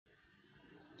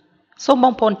សូមប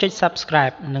ងប្អូនចុច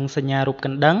Subscribe និងសញ្ញារូបក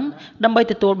ណ្ដឹងដើម្បី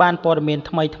ទទួលបានព័ត៌មាន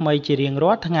ថ្មីៗជារៀង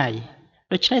រាល់ថ្ងៃ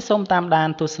ដូច្នេះសូមតាមដាន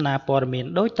ទស្សនាព័ត៌មាន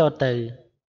ដូចតទៅ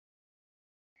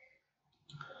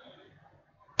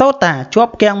តូតាជា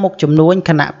ប់គាំងមុខជំនួញ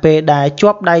ខណៈពេលដែល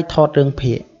ជាប់ដៃថតរឿង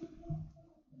ភាគ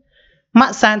ម៉ា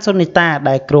ក់សានសូនីតា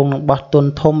ដែលគ្រោងនឹងបោះទុន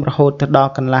ធំរហូតទៅដ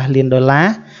ល់កន្លះលានដុល្លារ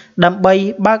ដើម្បី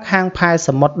បើកហាងផែស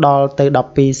មុទ្រដល់ទៅ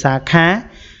12សាខា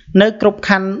នៅគ្រប់ខ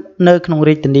ណ្ឌនៅក្នុង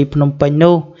រាជធានីភ្នំពេញ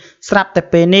នោះស្រាប់តែ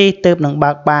ពេលនេះទើបនឹង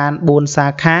បើកបាន4សា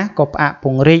ខាក៏ផ្អាកព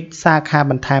ង្រីកសាខា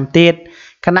បន្ថែមទៀត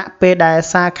ខណៈពេលដែល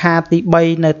សាខាទី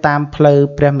3នៅតាមផ្លូវ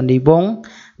ព្រះមុនីវង្ស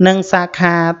និងសា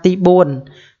ខាទី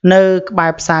4នៅក្បែ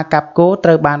រផ្សារកាប់គោត្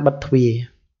រូវបានបិទទ្វារ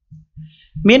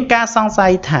មានការសង្ស័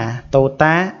យថាតូ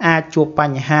តាអាចជួបប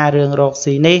ញ្ហារឿងរក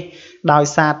ស៊ីនេះដោយ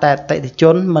សារតែអតិថិជ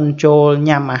នមិនចូល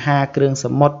ញ៉ាំអាហារគ្រឿងស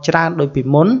មុទ្រច្រើនដូចពី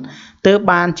មុនទើប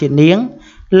បានជានាង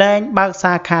លែងបើក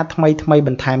សាខាថ្មីប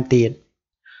ន្ថែមទៀត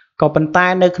ក៏ប៉ុន្តែ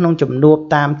នៅក្នុងជំនួប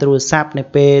តាមទូរស័ព្ទនៅ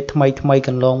ពេលថ្មីក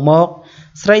ន្លងមក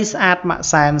ស្រីស្អាតម៉ាក់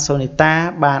សែនសូនីតា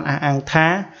បានអះអាងថា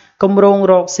គម្រោង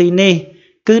រកស៊ីនេះ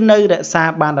គឺនៅរក្សា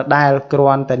បានដដែលគ្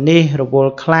រាន់តែនេះរវ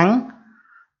ល់ខ្លាំង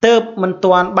ទើបមិន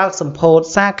ទាន់បើកសម្ពោធ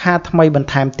សាខាថ្មីបន្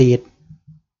ថែមទៀត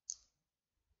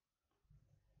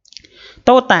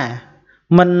តូតា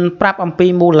មិនប្រាប់អំពី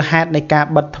មូលហេតុនៃការ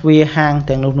បិទទ្វារហាង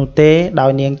ទាំងនោះទេដោ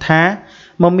យនាងថា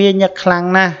មមាញឹកខ្លាំង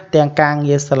ណាស់ទាំងការ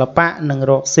ងារសិល្បៈនិង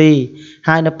រកស៊ី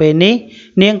ហើយនៅពេលនេះ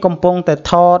នាងកំពុងតែ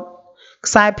ថត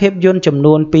ខ្សែភាពយន្តចំ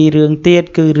នួន2រឿងទៀត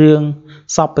គឺរឿង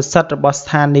សពប្រសិទ្ធរបស់ស្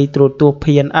ថានីយ៍ទូរទស្សន៍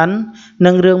PNN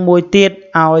និងរឿងមួយទៀត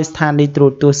ឲ្យស្ថានីយ៍ទូរ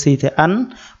ទស្សន៍ CTN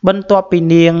បន្ទាប់ពី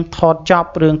នាងថតចប់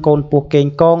រឿងកូនពស់កេង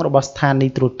កងរបស់ស្ថានី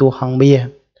យ៍ទូរទស្សន៍ហង្សមាស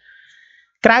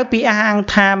ក្រៅពីអះអាង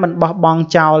ថាមិនបោះបង់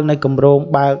ចោលនៅគម្រោង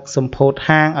បើកសម្ពោធ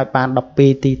ហាងឲ្យបាន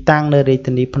12ទីតាំងនៅរាជ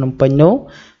ធានីភ្នំពេញនោះ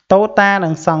តូតានិ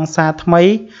ងសង្សារថ្មី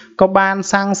ក៏បាន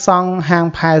សាងសង់ហាង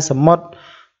ផែសមុទ្រ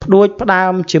ផ្ដួចផ្ដើ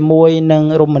មជាមួយនឹង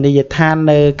រមណីយដ្ឋាន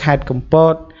នៅខេត្តកំព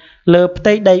តលើផ្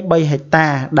ទៃដី3ហិកតា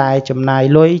ដែលចំណាយ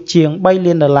លុយជាង3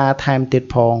លានដុល្លារថែមទៀត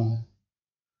ផង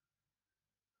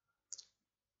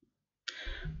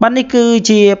បាទនេះគឺ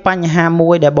ជាបញ្ហាមួ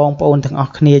យដែលបងប្អូនទាំងអ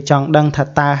ស់គ្នាចង់ដឹងថា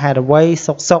តើហេតុអ្វី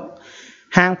សុក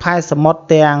ហាងផែសមុទ្រ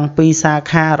ទាំង2សា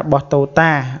ខារបស់តូ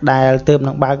តាដែលទើប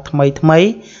នឹងបើកថ្មី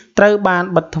ត្រូវបាន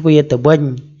បិទទ្វារទៅវិញ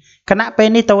ខណៈពេល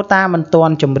នេះតូតាមិនទា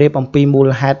ន់ជម្រាបអំពីមូល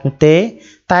ហេតុនោះទេ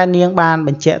តែនាងបានប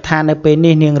ញ្ជាក់ថានៅពេល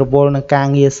នេះនាងរវល់នឹងការ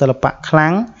ងារសិល្បៈខ្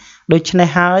លាំងដូច្នេះ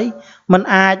ហើយមិន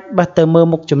អាចបេះទៅមើល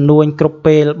មុខចំនួនគ្រប់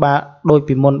ពេលបាទដោយ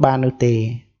ពីមុនបាននោះទេ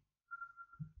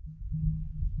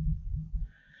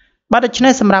បាទដូច្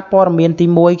នេះសម្រាប់ព័ត៌មានទី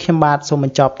1ខ្ញុំបាទសូមប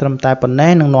ញ្ចប់ត្រឹមតែប៉ុណ្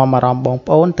ណេះនឹងនាំអារម្មណ៍បង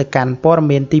ប្អូនទៅកាន់ព័ត៌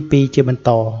មានទី2ជាបន្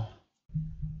ត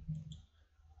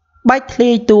បាច់ធ្លា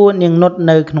យតួនាងនុត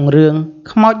នៅក្នុងរឿង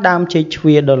ខ្មោចដើមជ័យជ្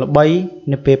វាដ៏ល្បី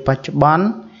នៅពេលបច្ចុប្បន្ន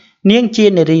នាងជា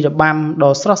នារីរបាំ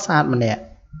ដ៏ស្រស់ស្អាតម្នាក់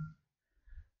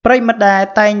ប្រិមិត្តដែល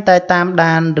តែងតែតាម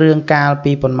ដានរឿងកាល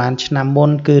ពីប្រមាណឆ្នាំមុន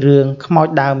គឺរឿងខ្មោច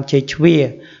ដើមជ័យជ្វា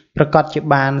ប្រកាសជា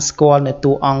បានស្គាល់នៅ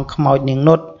តួអង្គខ្មោចនាង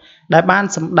នុតដែលបាន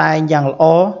សម្ដែងយ៉ាងល្អ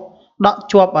ដក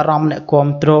ជាប់អារម្មណ៍អ្នកគាំ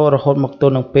ទ្ររហូតមកទ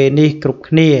ល់នឹងពេលនេះគ្រប់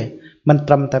គ្នាមិន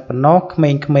ត្រឹមតែប៉ុណ្ណោះក្មេ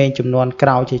ងៗចំនួនក្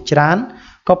រោយជាច្រើន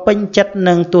ក៏ពេញចិត្ត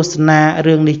នឹងទស្សនា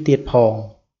រឿងនេះទៀតផង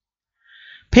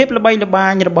ភាពល្បីល្បា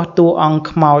ញរបស់តួអង្គ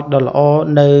ខ្មោចដ៏ល្អ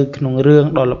នៅក្នុងរឿង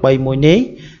ដ៏ល្បីមួយនេះ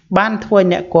បានធ្វើ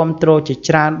អ្នកគាំទ្រជា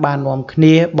ច្រើនបាននាំគ្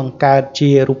នាបង្កើតជា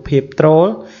រូបភាពត្រូល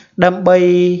ដើម្បី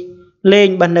លេង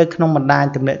បាននៅក្នុងបណ្ដាញ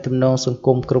ទំនាក់ទំនងសង្គ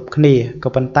មគ្រប់គ្នាក៏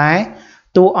ប៉ុន្តែ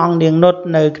តួអង្គនាងនុត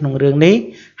នៅក្នុងរឿងនេះ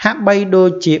ហាក់បីដូច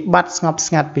ជាបាត់ស្ងប់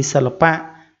ស្ងាត់ពីសិល្បៈ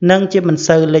និងជាមិន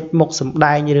សូវលេចមុខសម្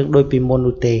ដែងរឿងដូចពីមុន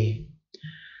នោះទេ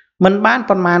មិនបាន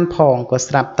ប៉ុន្មានផងក៏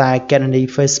ស្រាប់តែគណនី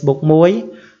Facebook មួយ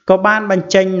ក៏បានបញ្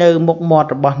ចេញនៅមុខមាត់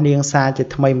របស់នាងសារជា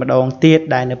ថ្មីម្ដងទៀត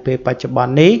ដែលនៅពេលបច្ចុប្ប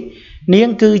ន្ននេះនាង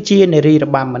គឺជានារីរ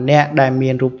បាំម្នាក់ដែលមា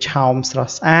នរូបឆោមស្រ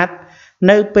ស់ស្អាត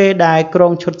នៅពេលដែលគ្រ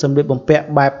ងឈុតសម្លៀកបំពាក់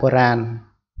បែបបុរាណ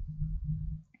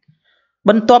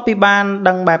បន្ទាប់ពីបាន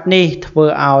ដឹងបែបនេះធ្វើ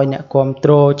ឲ្យអ្នកគាំទ្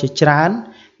រជាច្រើន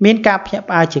មានការភ្ញាក់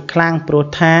ផ្អើលជាខ្លាំងព្រោះ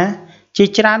ថាជា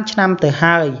ច្រើនឆ្នាំទៅ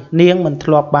ហើយនាងមិនធ្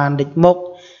លាប់បានលេចមុខ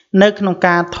នៅក្នុង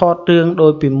ការថតរឿងដោ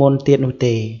យពីមុនទៀតនោះ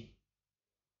ទេ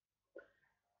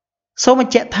សូមប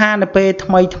ញ្ជាក់ថានៅពេល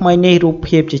ថ្មីនេះរូប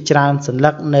ភាពជាច្រើនសន្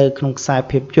លឹកនៅក្នុងខ្សែ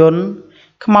ភាពយន្ត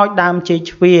ខ្មោចដើមជ័យ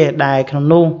ជ្វាដែលក្នុង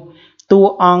នោះតួ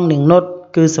អង្គនាងនុត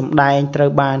គឺសម្ដែងត្រូវ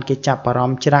បានគេចាប់អារ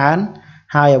ម្មណ៍ច្រើន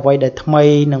ហើយអ្វីដែលថ្មី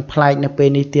និងប្លែកនៅពេល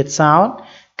នេះទៀតសោត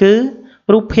គឺ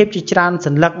រូបភាពជាច្រើនស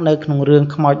ន្លឹកនៅក្នុងរឿង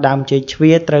ខ្មោចដើមជ័យជ្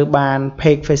វាត្រូវបាន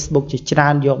page Facebook ជាច្រើ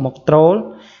នយកមកត្រូល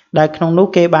ដែលក្នុងនោះ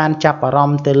គេបានចាប់អារម្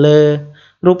មណ៍ទៅលើ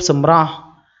រូបសម្រស់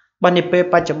បាទនៅពេល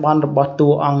បច្ចុប្បន្នរបស់តួ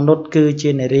អង្គនុតគឺ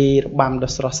ជានារីរបាំដ៏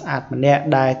ស្រស់ស្អាតម្នាក់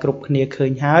ដែលគ្រប់គ្នាឃើ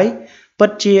ញហើយ ពិ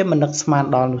តជាមិននឹកស្មាន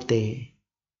ដល់នោះទេ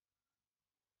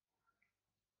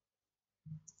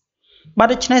បាទ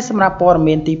ដូច្នេះសម្រាប់ព័ត៌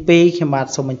មានទី2ខ្ញុំបាទ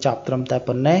សូមបញ្ចប់ត្រឹមតែ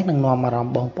ប៉ុណ្ណេះនឹងនាំអារម្ម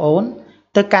ណ៍បងប្អូន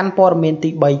ទៅកាន់ព័ត៌មានទី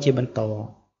3ជាបន្ត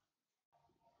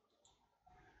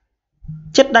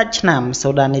ចិត្តដាច់ឆ្នាំសូ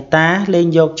ដានីតាលេង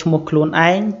យកឈ្មោះខ្លួន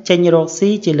ឯងចេញរកស៊ី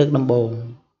ជាលើកដំបូង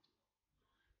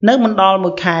នៅមិនដល់មួ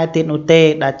យខែទៀតនោះទេ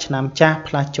ដាច់ឆ្នាំចាស់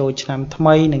ផ្លាស់ចូលឆ្នាំថ្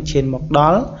មីនឹងឈានមកដ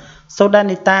ល់សូដា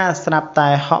នីតាស្រាប់តែ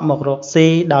ហក់មករកស៊ី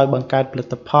ដោយបង្កើតផលិ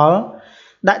តផល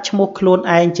ដាក់ឈ្មោះខ្លួន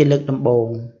ឯងជាលើកដំបូង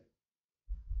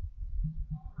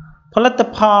ផលិត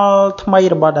ផលថ្មី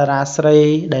របស់តារាស្រី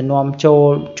ដែលនាំចូល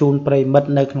ជូនប្រិមិត្ត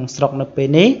នៅក្នុងស្រុកនៅពេល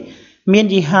នេះមាន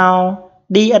យីហោ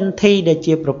DNT ដែល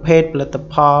ជាប្រភេទផលិត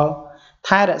ផល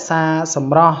ថែរក្សាស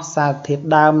ម្រស់សារធាតុ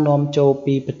ដើមនាំចូល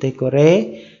ពីប្រទេសកូរ៉េ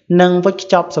និងវេចខ្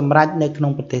ចប់សម្រាប់នៅក្នុ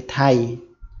ងប្រទេសថៃ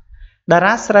តា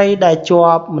រាស្រីដែលជា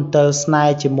ប់មន្ទិលស្នេ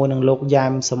ហ៍ជាមួយនឹងលោកយ៉ែ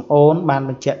មសំអូនបាន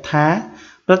បញ្ជាក់ថា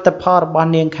ផលិតផលរបស់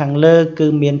នាងខាងលើគឺ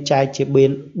មានចែកជា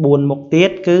4មុខទៀត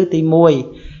គឺទី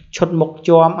1ឈុតមុខ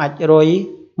ជាំអាចរុយ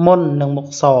មុននិងមុខ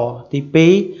សទី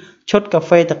2ឈុតកា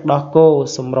ហ្វេទឹកដោះគោ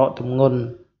សម្រក់ទម្ងន់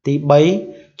ទី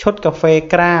3ឈុតកាហ្វេ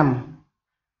ក្រាម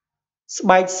ស្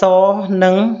បែកស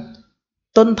និង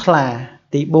ទុនថ្លា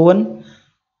ទី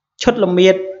4ឈុតល្មៀ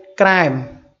តក្រែម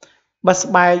បើស្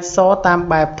បែកសតាម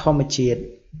បែបធម្មជាតិ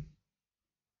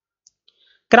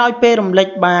ក្រោយពេលរំលេច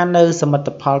បាននៅសមិទ្ធ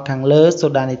ផលខាងលើសូ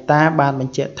ដានីតាបានប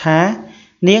ញ្ជាក់ថា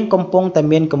នាងកំពុងតែ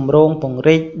មានគម្រោងពង្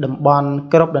រីកតំបន់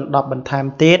គ្របដណ្ដប់បន្ថែម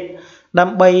ទៀតដើ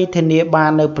ម្បីធានាបា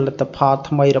ននៅផលិតផល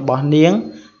ថ្មីរបស់នាង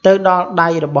ទៅដល់ដៃ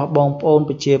របស់បងប្អូន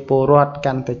ប្រជាពលរដ្ឋ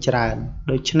កាន់តែច្រើន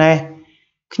ដូច្នេះ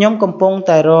ខ្ញុំកំពុង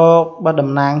តែរកបតំ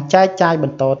ណាងចែកចាយប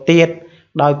ន្តទៀត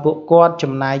ដោយពួកគាត់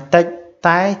ចំណាយតិច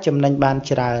តែចំណេញបាន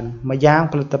ច្រើនម្យ៉ាង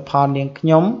ផលិតផលនាងខ្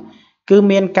ញុំគឺ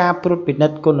មានការព្រួតពិនិ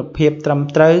ត្យគុណភាពត្រឹម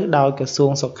ត្រូវដោយក្រសួ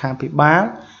ងសុខាភិបាល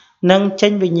និងចេ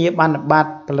ញវិញ្ញាបនបត្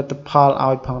រផលិតផល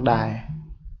ឲ្យផងដែរ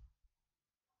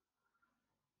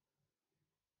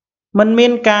มันមា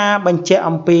នការបញ្ជាក់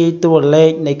អំពីតួលេ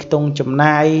ខនៃខ្ទង់ចំ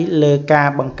ណាយលើការ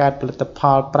បង្កើតផលិតផ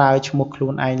លប្រើឈ្មោះខ្លួ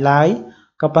នឯងឡើយ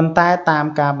ក៏ប៉ុន្តែតាម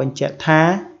ការបញ្ជាក់ថា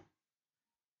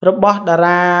របស់តា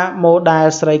រាម៉ូដែល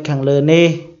ស្រីខាងលើនេះ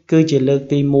គឺជាលើក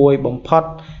ទី1បំផុត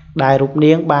ដែលរូប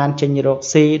នាងបានចេញរក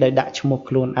ស៊ីដោយដាក់ឈ្មោះ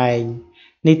ខ្លួនឯង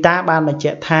នីតាបានបញ្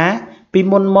ជាក់ថាពី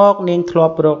មុនមកនាងធ្លា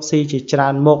ប់រកស៊ីជាច្រើ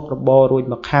នមុខរបររួច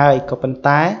មកហើយក៏ប៉ុន្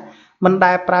តែមិន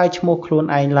ដែលប្រើឈ្មោះខ្លួន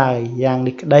ឯងឡើយយ៉ាង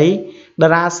នេះក្តីតា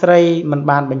រាស្រីមិន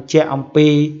បានបញ្ជាក់អំពី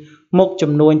មុខ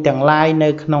ចំនួនទាំងឡាយនៅ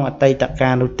ក្នុងអតីតកា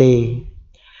លនោះទេ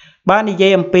បាននិយា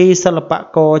យអំពីសិល្ប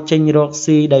ករចេញរក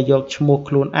ស៊ីដែលយកឈ្មោះ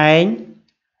ខ្លួនឯង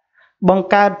បង្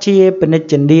កើតជាពាណិជ្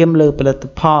ជនាមលើផលិត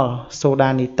ផលសូដា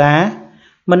នីតា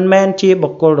មិនមែនជាបុ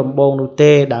គ្គលដំបូងនោះ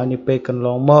ទេដោយនាពេលកន្ល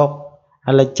ងមក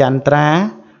អលិចន្ទ្រា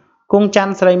គង់ច័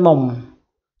ន្ទស្រីមុំ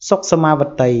សុកសមាវ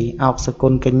តីអោកសគុ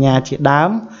ណកញ្ញាជាដើម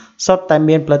សុទ្ធតែ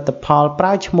មានផលិតផលប្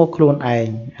រើឈ្មោះខ្លួនឯង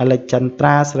អលិចន្ទ្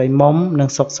រាស្រីមុំនិង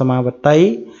សុកសមាវតី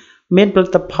មានផលិ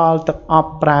តផលទឹកអ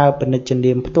ប់ប្រើពាណិជ្ជ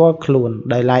នាមផ្ទាល់ខ្លួន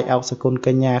ដោយឡែកអោកសគុណក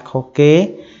ញ្ញាខុសគេ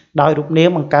ដោយរូបនាង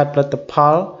បង្កើតផលិតផ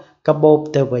លកាបូប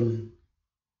ទៅវិញ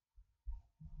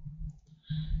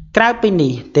ក្រៅពី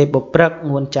នេះទេពបុព្រឹក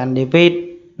ងួនច័ន្ទដេវីត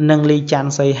និងលីច័ន្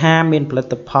ទសីហាមានផលិ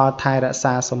តផលថែរក្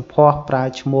សាសម្ផស្សប្រើ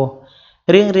ឈ្មោះ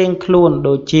រៀងខ្លួន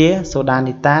ដូចជាសូដា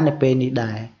នីតានៅពេលនេះ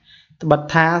ដែរត្បិត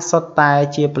ថាសុទ្ធតែ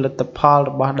ជាផលិតផល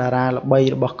របស់តារាល្បី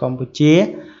របស់កម្ពុជា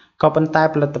ក៏ប៉ុន្តែ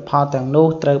ផលិតផលទាំងនោះ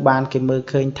ត្រូវបានគេមើល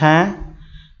ឃើញថា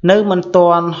នៅមិន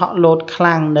ទាន់ហក់លោតខ្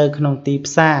លាំងនៅក្នុងទី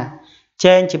ផ្សារ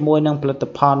ចែងជាមួយនឹងផលិត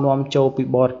ផលនាំចូលពី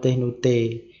បរទេសនោះទេ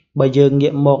បើយើងងា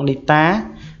កមកនីតា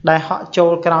ដែលហក់ចូ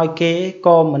លក្រោយគេ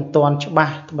ក៏មិនទាន់ច្បា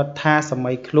ស់ត្បិតថាស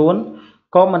ម័យខ្លួន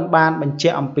ក៏មិនបានបញ្ជា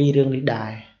ក់អំពីរឿងនេះដែ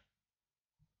រ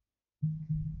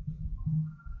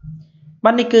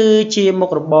បាទនេះគឺជាមុ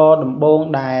ខរបរដំបូង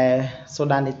ដែលសូ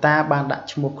ដានីតាបានដាក់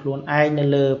ឈ្មោះខ្លួនឯងនៅ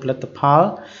លើផលិតផល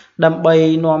ដើម្បី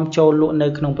នាំចូលលក់នៅ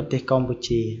ក្នុងប្រទេសកម្ពុ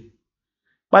ជា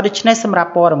បាទដូច្នេះសម្រា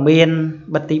ប់ព័ត៌មាន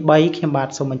បទទី3ខ្ញុំបាទ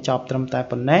សូមបញ្ចប់ត្រឹមតែ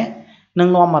ប៉ុណ្ណេះនឹង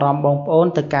នាំអារម្មណ៍បងប្អូន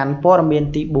ទៅកាន់ព័ត៌មាន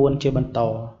ទី4ជាបន្ត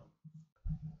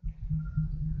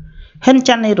ហិន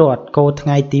ច័ន្ទនិរតគោថ្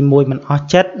ងៃទី1មិនអស់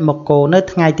ចិត្តមកគោនៅ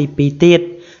ថ្ងៃទី2ទៀត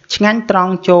ឆ្ងាញ់ត្រ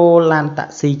ង់ចូលឡានតា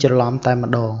ក់ស៊ីច្រឡំតែ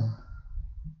ម្ដង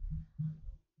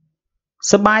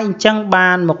សប្បាយអញ្ចឹងបា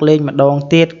នមកលេងម្ដង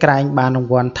ទៀតក្រែងបានរ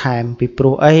ង្វាន់ថែមពីព្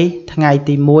រោះអីថ្ងៃ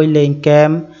ទី1លេងហ្គេម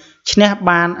ឈ្នះ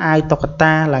បានអាវតុក្ក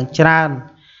តាឡើងច្រើន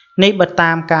នេះបើ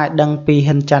តាមការដឹងពី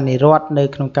ហិនច័ន្ទនិរតនៅ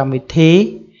ក្នុងកម្មវិធី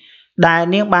ដែល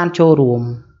នាងបានចូលរួម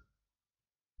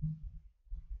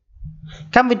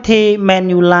កម្មវិធី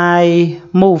Manulife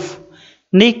Move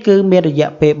នេះគឺមានរយៈ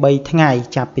ពេល3ថ្ងៃ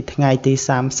ចាប់ពីថ្ងៃទី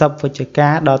30វិច្ឆិកា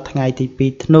ដល់ថ្ងៃទី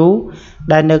2ធ្នូ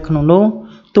ដែលនៅក្នុងនោះ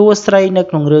តួស្រីនៅ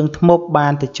ក្នុងរឿងធ្មប់បា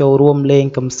នទៅចូលរួមលេង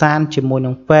កម្សាន្តជាមួយ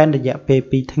នឹងហ្វេនរយៈពេល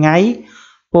 2 ថ្ងៃ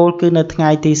ពោលគឺនៅថ្ងៃ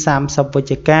ទី30 វិច្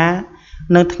ឆិកា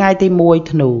និងថ្ងៃទី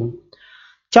 1 ធ្នូ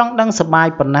ចង់ដឹងសប្បាយ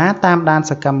ប៉ុណ្ណាតាមដាន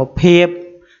សកម្មភាព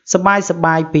សប្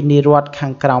បាយពីនិរដ្ឋខា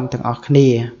ងក្រោមទាំងអស់គ្នា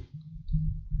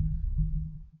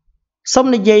សូម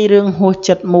និយាយរឿងហួស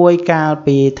ចិត្តមួយកាល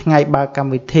ពីថ្ងៃបើកកម្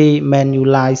មវិធី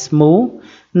Manulife Smooth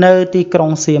នៅទីក្រុ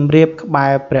ងសៀមរាបក្បែ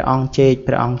រព្រះអង្គជេក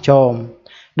ព្រះអង្គចោម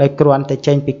ដោយគ្រាន់តែ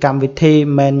ចេញពីកម្មវិធី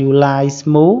Manulife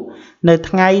Smooth នៅ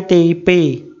ថ្ងៃទី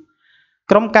 2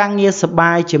 ក្រុមការងារស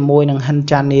បាយជាមួយនឹងហិន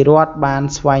ចាន់និរដ្ឋបាន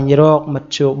ស្វែងរកម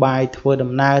ធ្យោបាយធ្វើ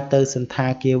ដំណើរទៅសន្តា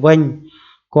គារវិញ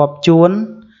គប់ជួន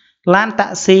ឡានតា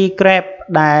ក់ស៊ី Grab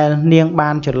ដែលនាងបា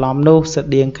នច្រឡំនោះស្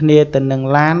តៀងគ្នាទៅនឹង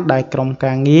ឡានដែលក្រុម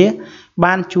ការងារ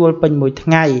បានជួលពេញមួយថ្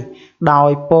ងៃដោ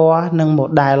យពណ៌និង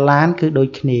model ឡានគឺដូច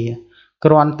គ្នា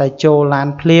គ្រាន់តែចូលឡាន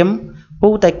ភ្លាមពូ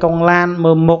តែកុងឡាន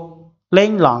មើលមុខលេ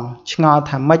ងឡង់ឆ្ងល់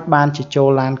ថាម៉េចបានជាចូល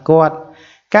ឡានគាត់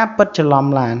ការពិតច្រឡំ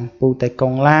ឡានពូតែកុ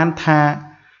ងឡានថា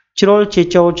ជ្រុលជា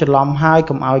ចូលច្រឡំហើយ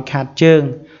កុំឲ្យខាតជើង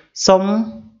សុំ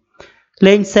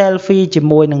លេង selfie ជា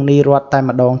មួយនឹងនីរដ្ឋតែ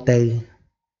ម្ដងទៅ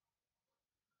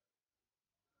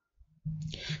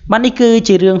បាទនេះគឺ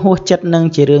ជារឿងហួសចិត្តនិង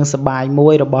ជារឿងសប្បាយមួ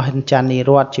យរបស់ហិនចាន់នី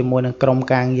រដ្ឋជាមួយនឹងក្រុម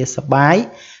ការងារសប្បាយ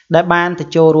ដែលបានទៅ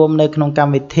ចូលរួមនៅក្នុងកម្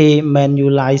មវិធី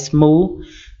Manulife Smooth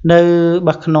នៅ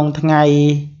ក្នុងថ្ងៃ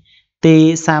ទី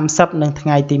30និងថ្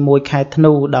ងៃទី 1 ខែធ្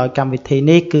នូដោយកម្មវិធី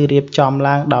នេះគឺរៀបចំ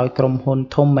ឡើងដោយក្រុមហ៊ុន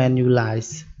ធំ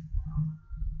Manulife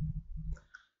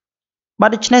បាទ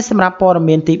ដូច្នេះសម្រាប់ព័ត៌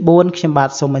មានទី 4 ខ្ញុំបាទ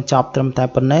សូមបញ្ចប់ត្រឹមតែ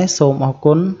ប៉ុណ្ណេះសូមអរ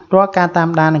គុណរាល់ការតាម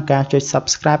ដាននិងការចុច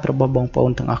Subscribe របស់បងប្អូ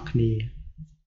នទាំងអស់គ្នា